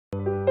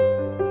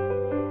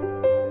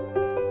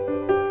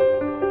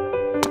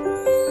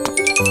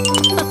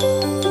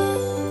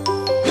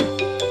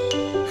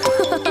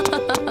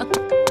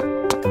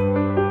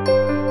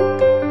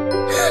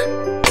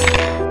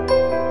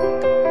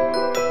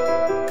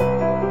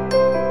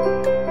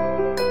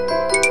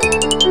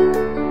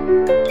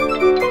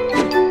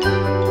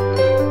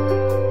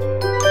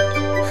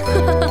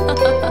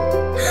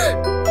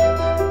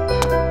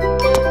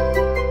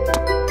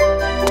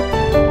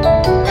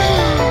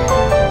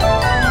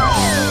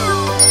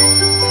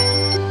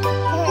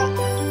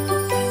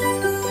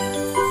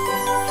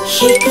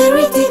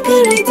Hickory,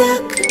 dickory,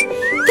 dock,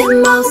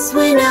 the mouse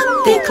went up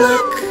the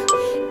clock.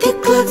 The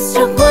clock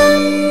struck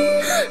one,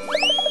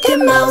 the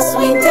mouse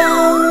went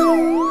down.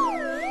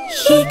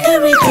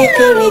 Hickory,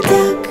 dickory,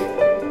 dock,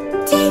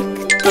 tick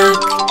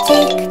tock,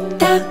 tick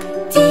tock,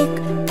 tick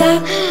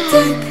tock,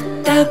 tick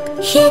tock.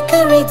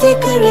 Hickory,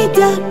 dickory,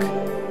 dock.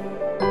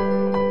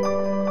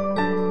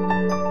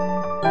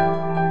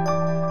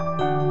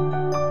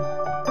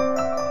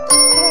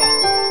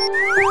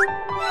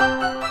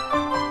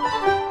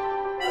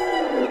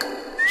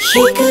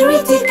 Hickory,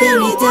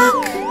 dickory,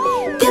 dock,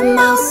 the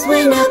mouse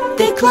went up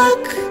the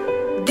clock.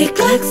 The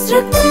clock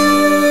struck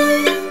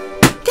two,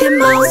 the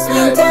mouse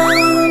went down.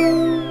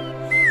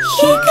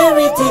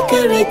 Hickory,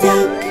 dickory,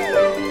 dock,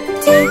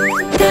 tick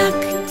tock,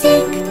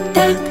 tick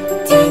tock,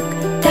 tick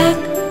tock,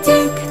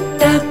 tick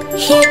tock.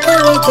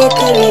 Hickory,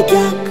 dickory,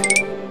 dock.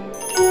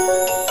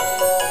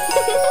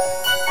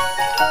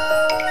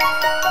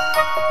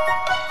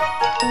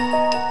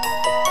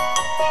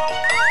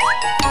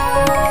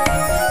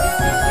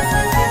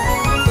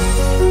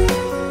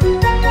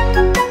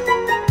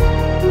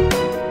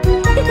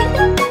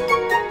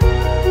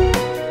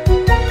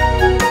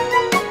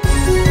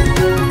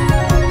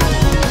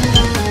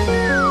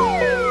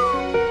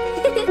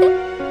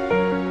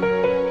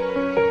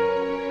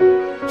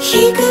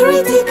 Hickory,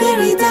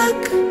 dickory, dock,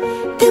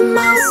 the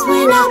mouse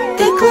went up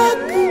the clock.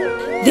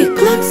 The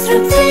clock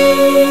struck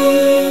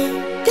three,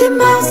 the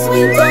mouse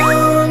went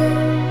down.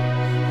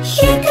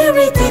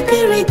 Hickory,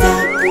 dickory,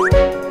 dock,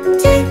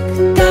 tick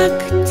tock,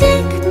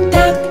 tick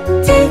tock,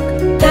 tick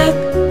tock,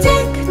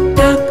 tick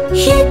tock.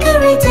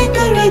 Hickory,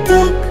 dickory,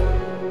 dock,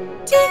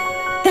 tick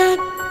tock,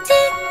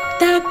 tick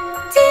tock,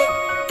 tick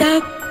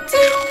tock,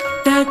 tick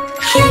tock.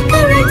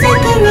 Hickory,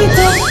 dickory,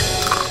 dock.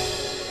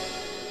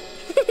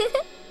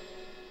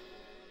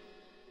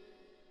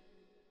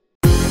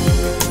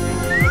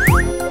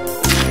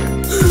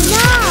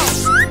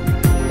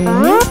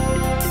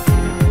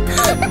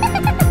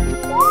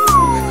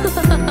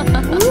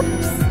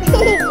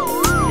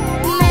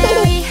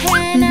 Mary,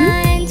 Hannah,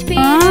 and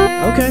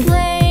Peter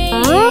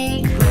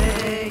playing.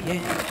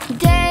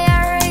 They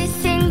are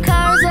racing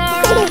cars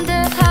around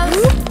the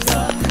house.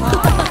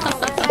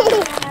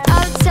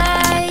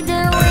 Outside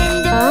the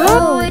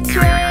window, it's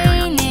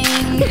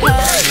raining.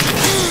 When,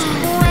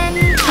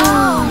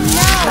 oh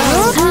no,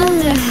 how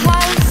the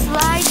house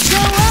lights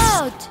go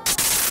out.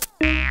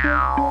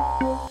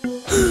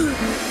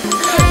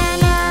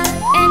 Hannah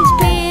and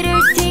Peter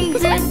think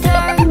the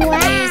dark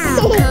is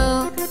cool.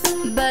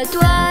 But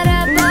what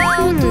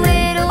about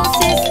little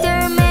sister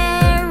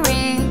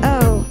Mary?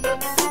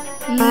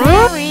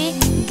 Mary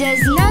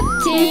does not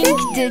think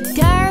the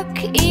dark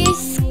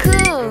is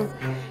cool.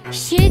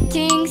 She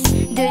thinks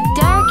the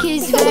dark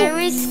is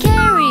very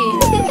scary.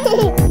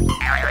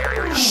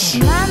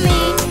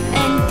 Mommy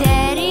and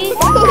Daddy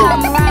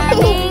come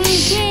running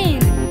in.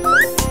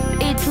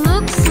 It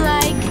looks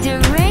like the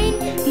rain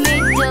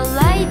made the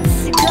lights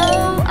go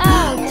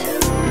out.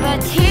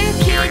 But here,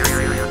 kids,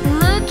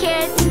 look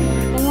at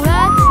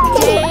what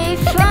they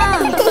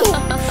found.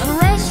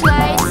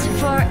 Flashlights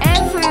for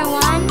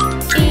everyone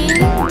in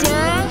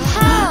the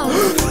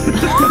house.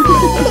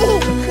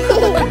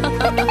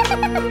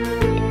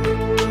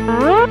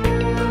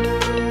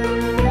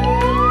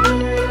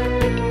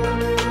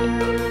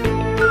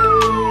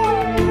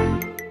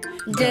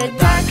 The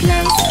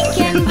darkness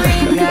can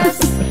bring us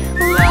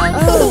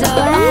lots of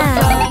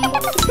fun.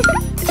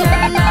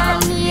 Turn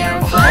on your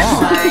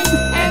flashlight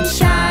and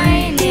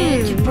shine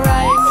it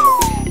bright.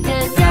 The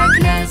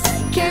darkness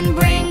can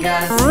bring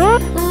us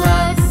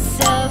lots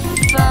of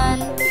fun,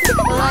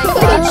 like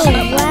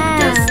watching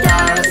the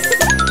stars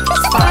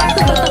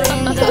sparkle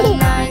in the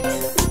night.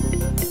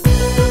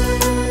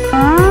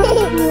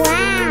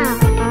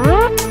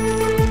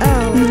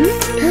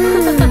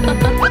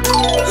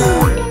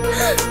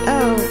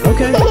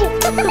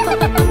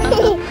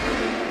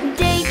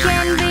 They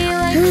can be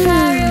like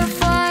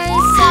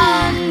fireflies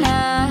on a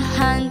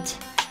hunt,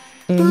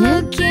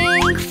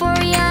 looking for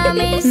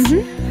yummies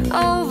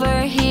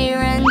over here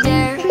and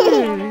there.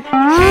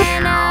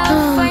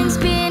 Hannah finds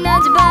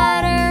peanut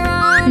butter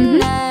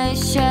on a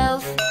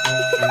shelf.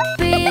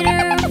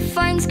 Peter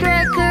finds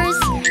crackers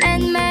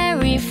and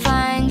Mary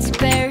finds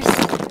pears.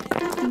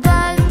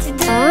 But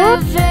the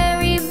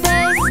very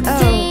best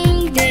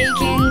thing they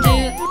can do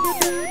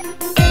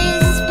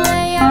is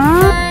play a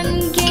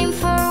fun game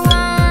for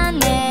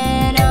one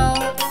and all.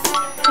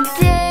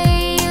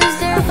 They use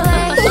their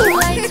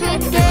flashlights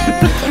with their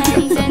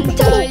hands and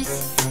toys,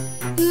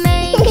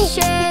 make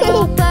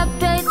shadow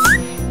puppets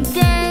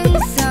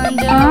dance on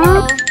the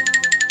wall.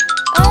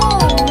 Oh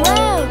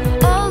wow,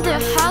 all the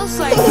house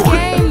lights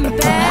came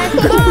back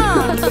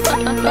on.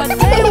 But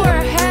they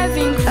were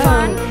having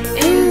fun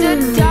in the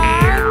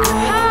dark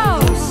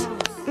house.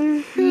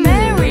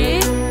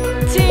 Mary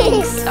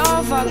thinks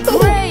of a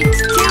great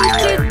thing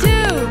to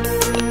do.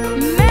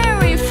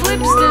 Mary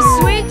flips the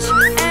switch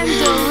and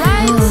the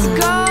lights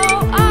go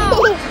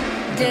out.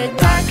 The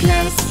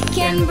darkness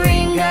can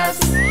bring us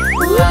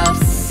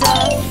lots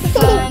of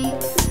fun.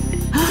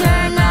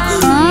 Turn on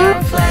your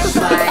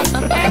flashlight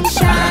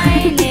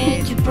shine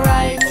it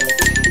bright.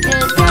 The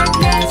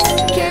darkness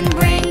can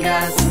bring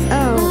us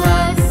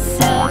lots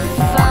of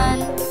fun,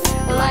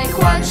 like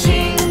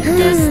watching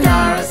the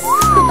stars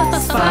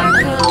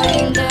sparkle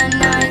in the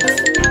night.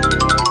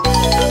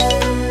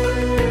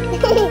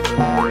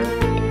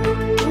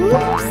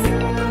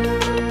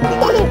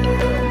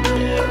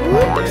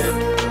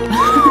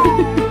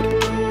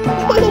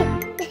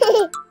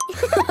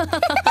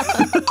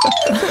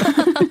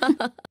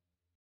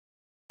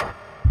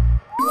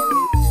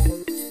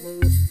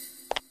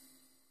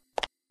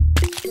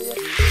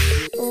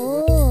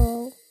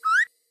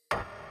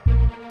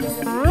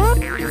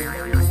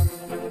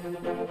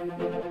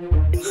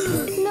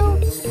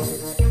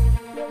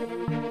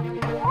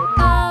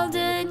 All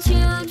the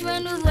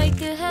children would like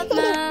to help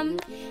Mom.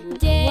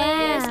 They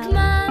ask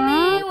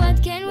Mommy,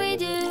 what can we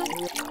do?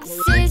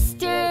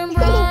 Sister and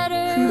brother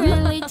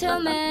and little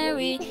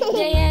Mary,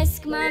 they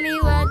ask Mommy,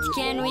 what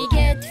can we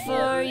get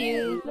for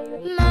you?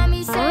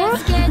 Mommy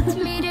says, get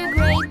me the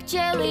grape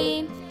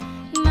jelly.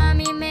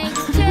 Mommy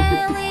makes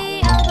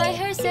jelly all by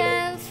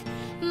herself.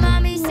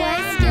 Mommy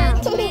says,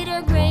 get me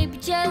the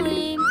grape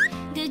jelly.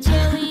 The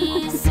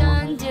jelly is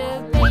on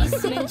the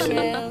basement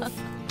shelf.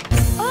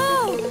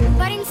 Oh,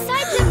 but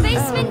inside the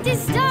basement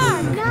is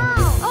dark. No.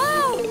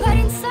 Oh, but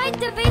inside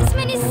the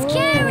basement is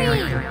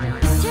scary.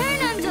 Turn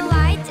on the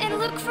light and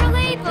look for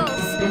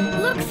labels.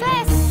 Look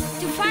fast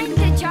to find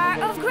the jar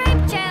of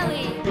grape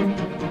jelly.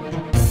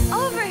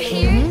 Over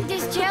here,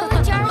 this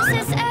jelly jar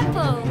says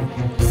apple.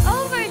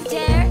 Over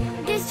there,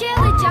 this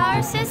jelly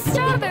jar says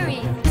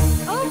strawberry.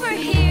 Over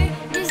here,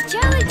 this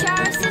jelly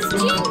jar says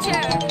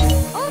ginger.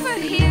 Over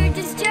here,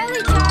 this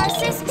jelly jar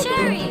says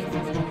cherry.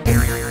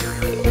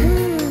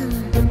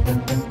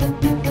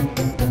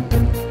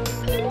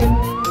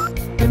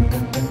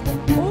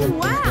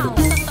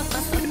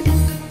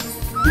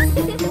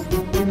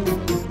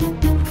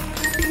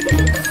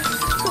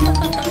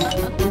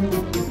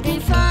 They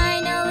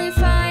finally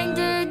find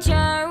the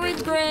jar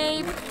with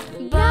grape,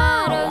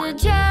 but oh, the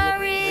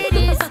jar it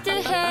is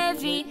too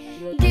heavy.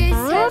 This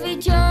heavy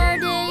jar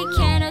they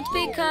cannot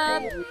pick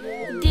up.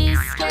 This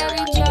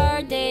scary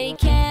jar they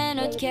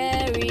cannot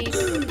carry.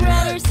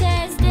 Brother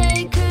says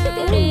they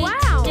could eat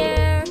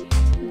there.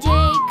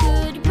 They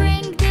could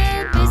bring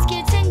the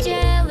biscuits and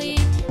jelly,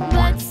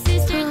 but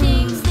sister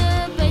thinks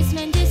the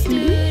basement is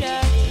too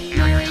dark.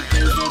 Mary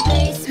thinks the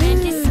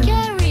basement is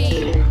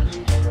scary.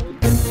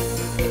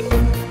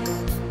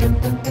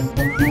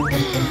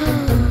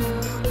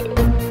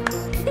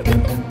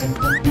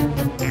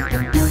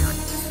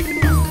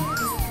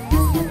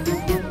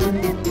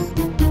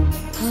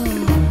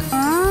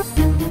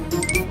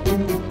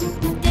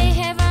 They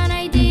have an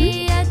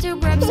idea to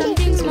grab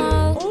something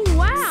small.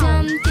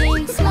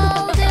 Something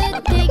small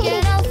that they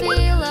can all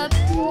fill up.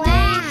 They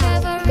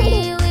have a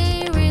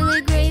really,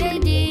 really great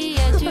idea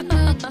to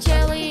put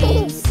jelly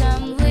in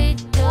some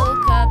little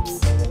cups.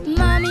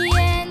 Mommy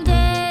and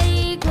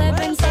Daddy clap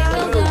and say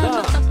well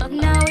done.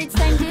 Now it's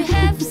time to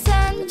have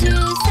some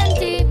juice and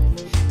tea.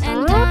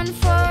 And don't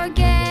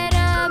forget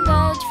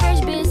about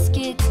fresh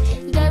biscuits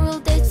that will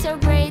taste so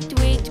great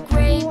with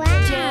grape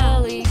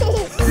jelly.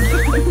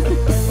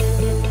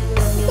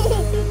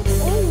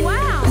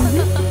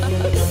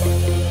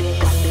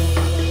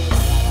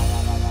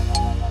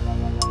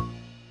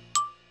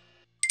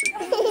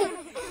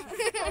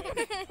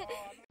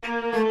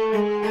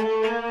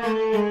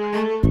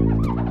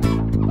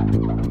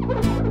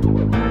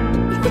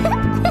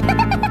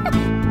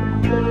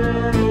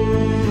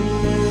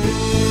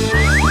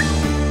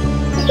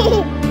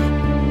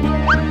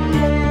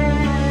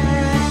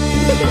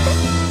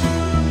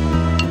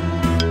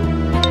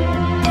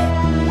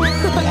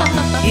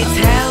 It's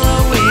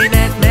Halloween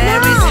at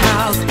Mary's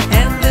house,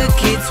 and the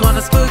kids want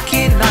a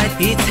spooky night.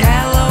 It's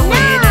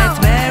Halloween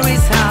at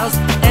Mary's house,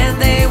 and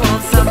they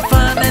want some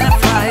fun and a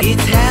fright.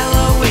 It's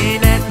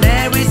Halloween at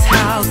Mary's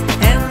house,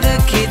 and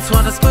the kids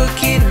want a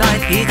spooky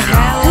night. It's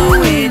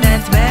Halloween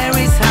at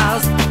Mary's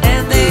house,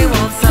 and they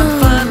want some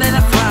fun and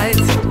a fright.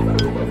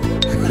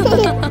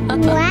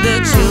 The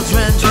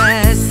children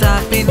dress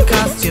up in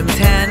costumes.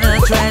 Hannah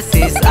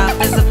dresses up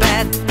as a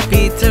bat.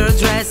 Peter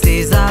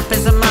dresses up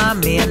as a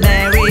mommy, and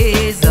Mary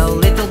is a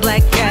little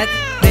black cat.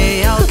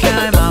 They all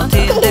came out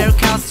in their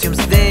costumes.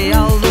 They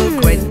all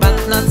look great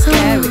but not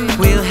scary.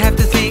 We'll have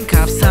to think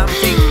of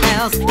something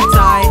else.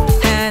 Ty,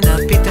 Hannah,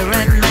 Peter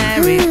and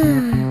Mary.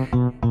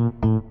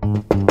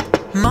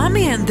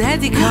 Mommy and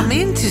Daddy come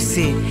in to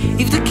see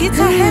if the kids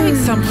are having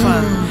some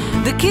fun.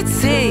 The kids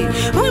say,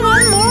 we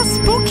want more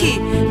spooky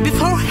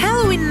before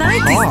Halloween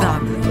night is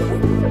done.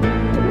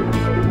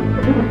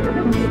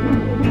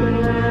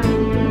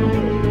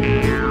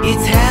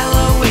 It's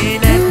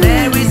Halloween at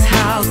Mary's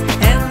house,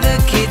 and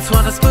the kids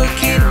want a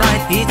spooky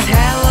night. It's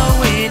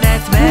Halloween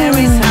at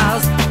Mary's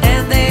house,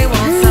 and they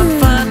want some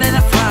fun and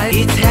a fright.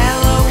 It's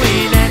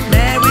Halloween at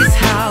Mary's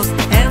house,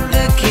 and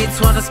the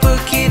kids want a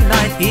spooky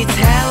night. It's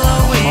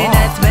Halloween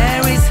at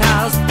Mary's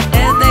house,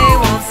 and they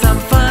want some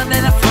fun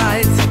and a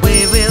fright.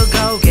 We will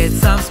go get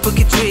some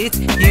spooky treats.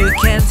 You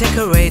can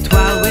decorate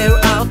while we're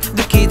out.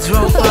 The kids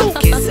roll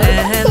pumpkins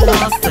and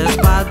monsters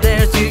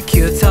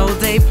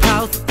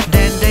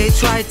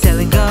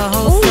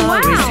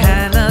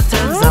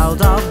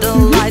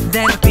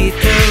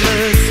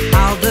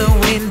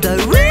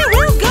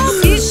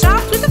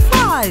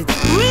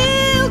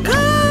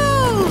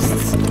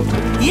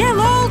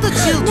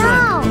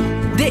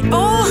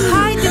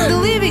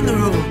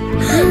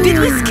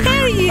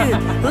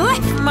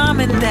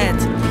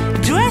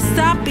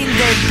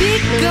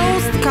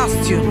ghost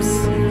costumes.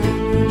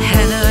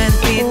 Hannah and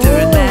Peter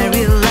and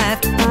Mary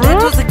laughed. That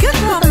was a good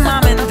one,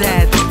 Mom and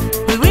Dad.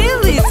 We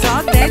really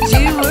thought that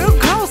you were a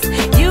ghost.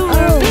 You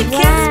were big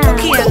and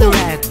spooky and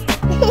red.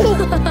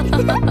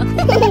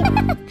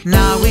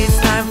 Now it's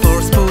time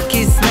for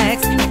spooky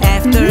snacks.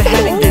 After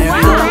having their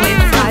Halloween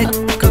fight,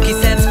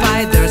 cookies and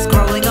spiders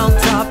crawling on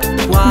top.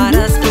 What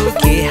a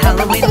spooky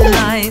Halloween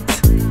night.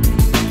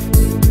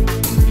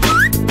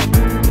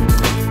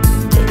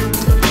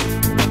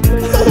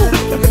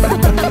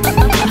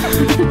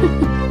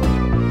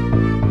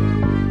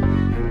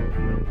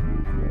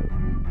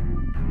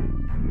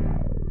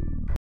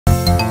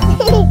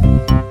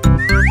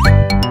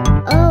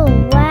 Oh,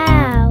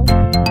 wow.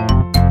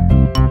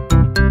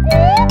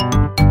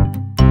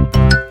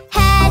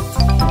 Head,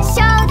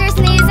 shoulders,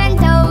 knees and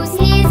toes,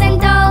 knees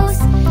and toes.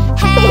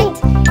 Head,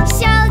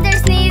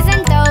 shoulders, knees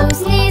and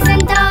toes, knees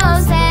and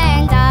toes.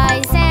 And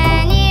eyes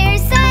and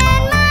ears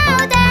and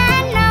mouth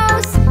and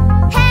nose.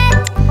 Head,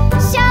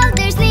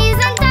 shoulders, knees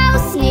and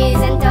toes,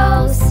 knees and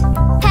toes.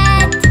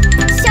 Head,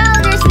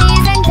 shoulders,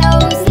 knees and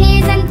toes,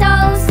 knees and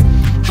toes.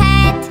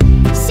 Head,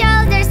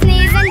 shoulders,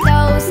 knees and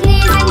toes,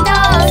 knees and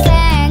toes.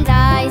 And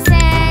eyes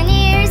and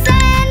ears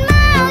and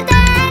mouth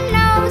and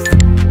nose.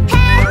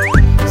 Head,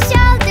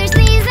 shoulders,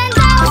 knees and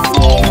toes,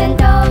 knees and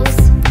toes.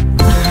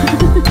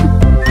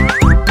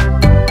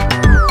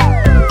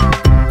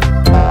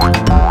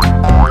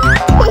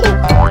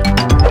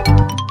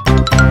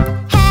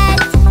 Head,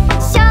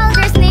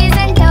 shoulders, knees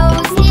and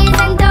toes, knees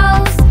and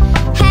toes.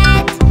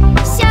 Head,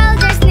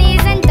 shoulders,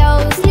 knees and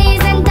toes,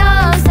 knees and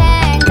toes.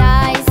 And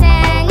eyes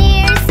and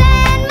ears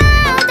and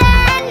mouth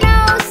and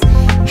nose.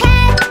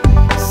 Head,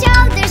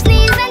 shoulders,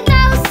 knees and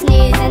toes,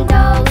 knees and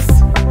toes.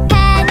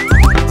 Head,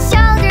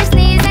 shoulders,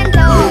 knees and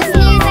toes,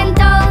 knees and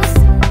toes.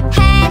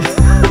 Head,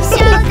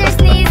 shoulders,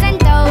 knees and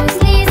toes,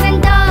 knees and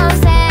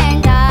toes.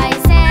 And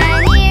eyes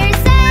and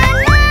ears and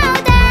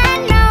mouth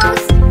and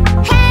nose.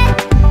 Head,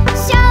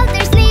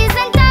 shoulders, knees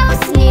and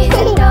toes, knees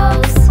and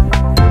toes.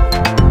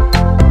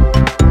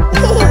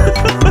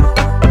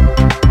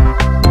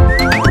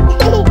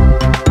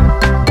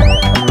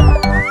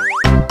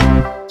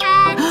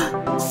 Head,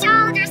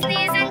 shoulders,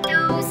 knees and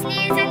toes,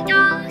 knees and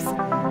toes.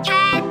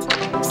 Head,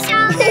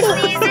 shoulders,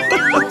 knees and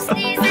toes,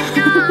 knees and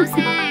toes.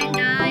 And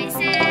eyes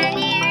and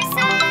ears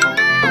and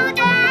mouth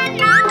and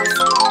nose.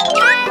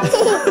 Head,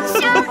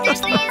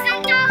 shoulders, knees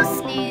and toes,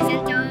 knees and